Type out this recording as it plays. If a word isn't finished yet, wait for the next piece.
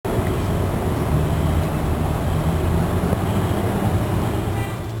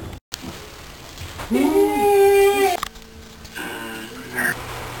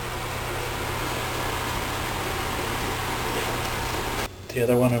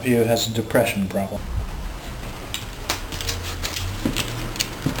other one of you has a depression problem.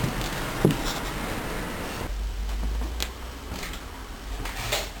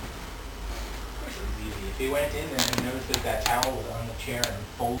 If he went in there and noticed that that towel was on the chair and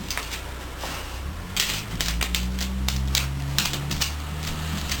folded.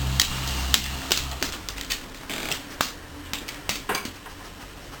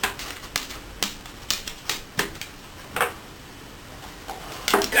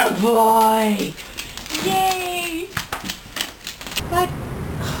 Good boy! Yay! What?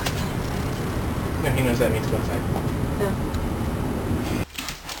 No, he knows that means go outside. No.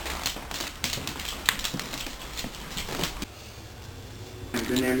 I've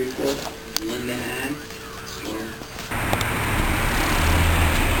been there before. Linda had.